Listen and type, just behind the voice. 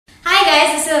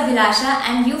guys, this is Abhilasha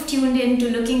and you've tuned in to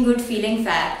Looking Good Feeling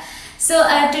Fab. So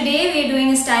today we're doing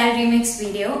a style remix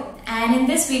video, and in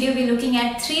this video we're looking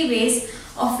at 3 ways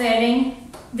of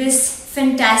wearing this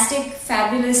fantastic,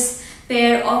 fabulous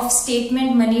pair of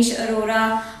statement Manish Arora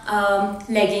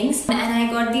leggings. And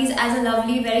I got these as a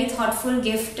lovely, very thoughtful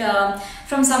gift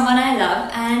from someone I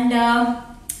love, and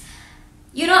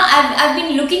you know, I've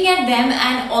been looking at them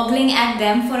and ogling at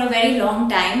them for a very long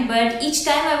time, but each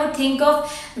time I would think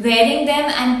of wearing them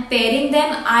and pairing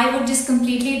them, I would just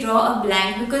completely draw a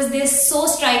blank because they're so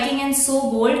striking and so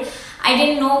bold. I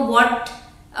didn't know what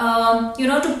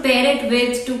to pair it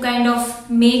with to kind of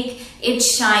make it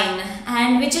shine,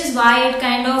 and which is why it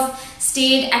kind of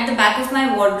stayed at the back of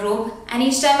my wardrobe, and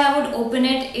each time I would open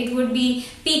it, it would be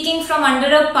peeking from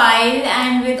under a pile,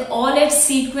 and with all its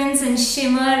sequins and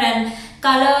shimmer and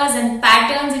colors and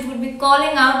patterns, it would be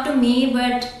calling out to me,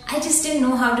 but I just didn't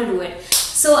know how to do it.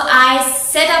 So I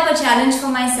set up a challenge for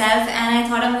myself, and I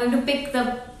thought I'm going to pick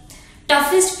the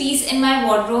toughest piece in my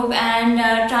wardrobe and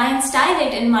try and style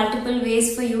it in multiple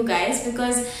ways for you guys,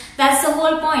 because that's the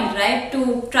whole point, right?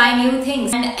 To try new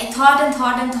things. And I thought and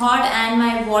thought and thought, and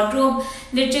my wardrobe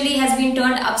literally has been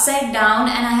turned upside down,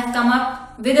 and I have come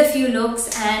up with a few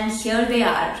looks, and here they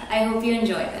are. I hope you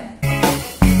enjoy them.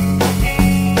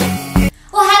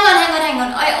 Oh, hang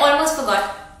on, I almost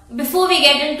forgot. Before we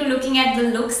get into looking at the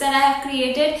looks that I have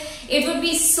created, it would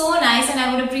be so nice and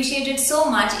I would appreciate it so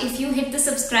much if you hit the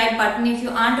subscribe button if you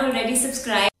aren't already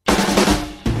subscribed.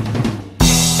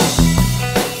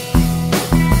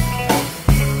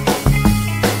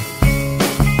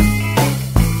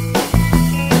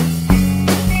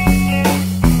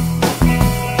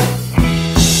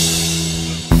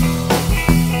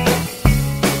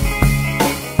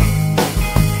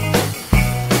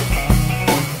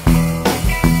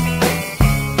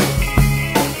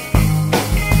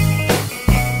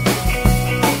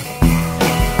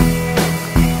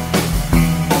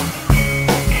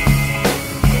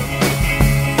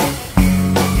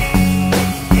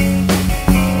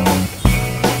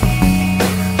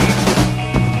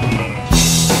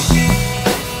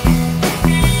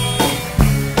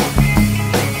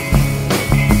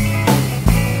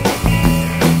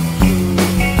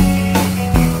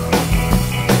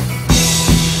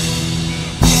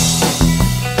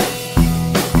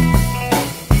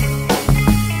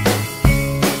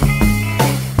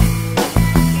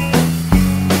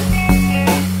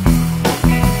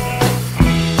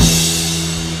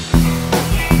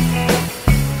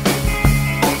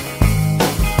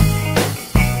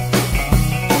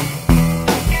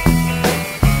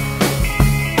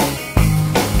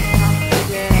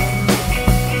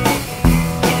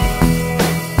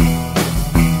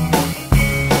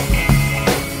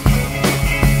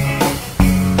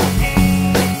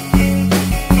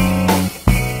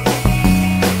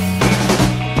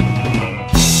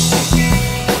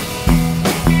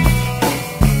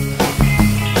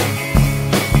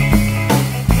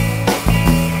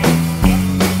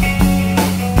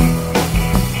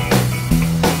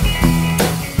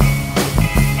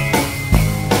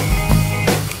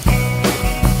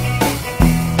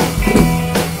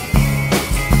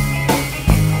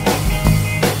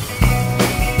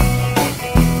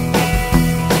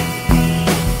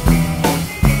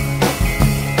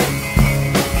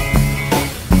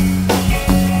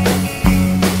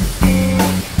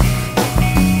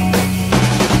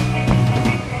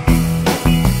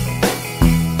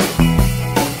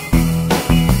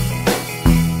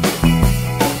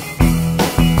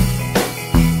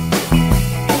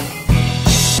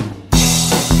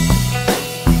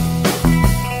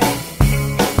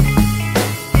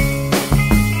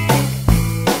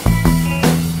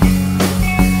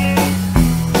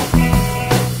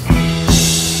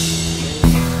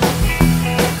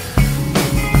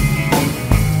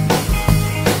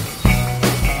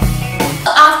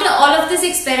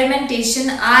 Experimentation,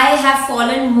 I have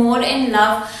fallen more in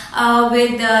love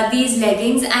with these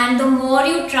leggings, and the more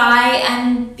you try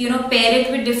and pair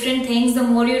it with different things, the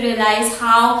more you realize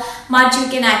how much you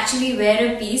can actually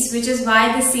wear a piece, which is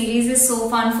why this series is so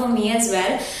fun for me as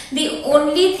well. The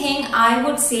only thing I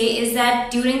would say is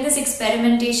that during this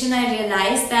experimentation I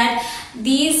realized that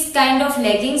these kind of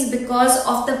leggings, because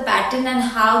of the pattern and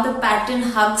how the pattern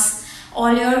hugs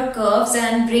all your curves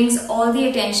and brings all the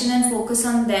attention and focus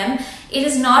on them, it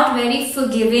is not very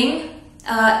forgiving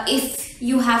if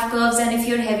you have curves and if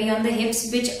you're heavy on the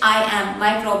hips, which I am.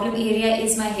 My problem area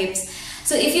is my hips.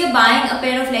 So if you're buying a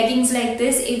pair of leggings like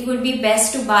this, it would be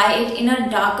best to buy it in a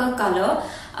darker color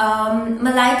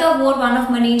Malaika wore one of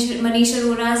Manish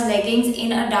Arora's leggings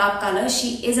in a dark color.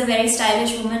 She is a very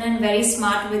stylish woman and very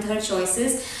smart with her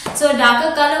choices. So a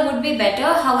darker color would be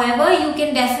better. However, you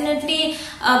can definitely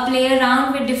play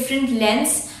around with different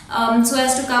lengths so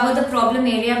as to cover the problem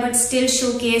area but still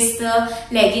showcase the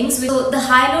leggings. So the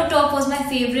high-low top was my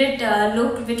favorite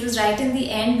look, which was right in the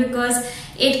end, because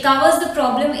it covers the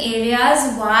problem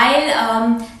areas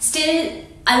while still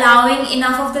allowing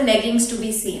enough of the leggings to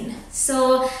be seen.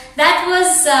 So that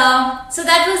was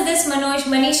this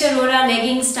Manish Arora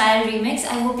legging style remix.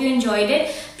 I hope you enjoyed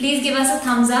it. Please give us a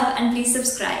thumbs up and please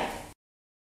subscribe.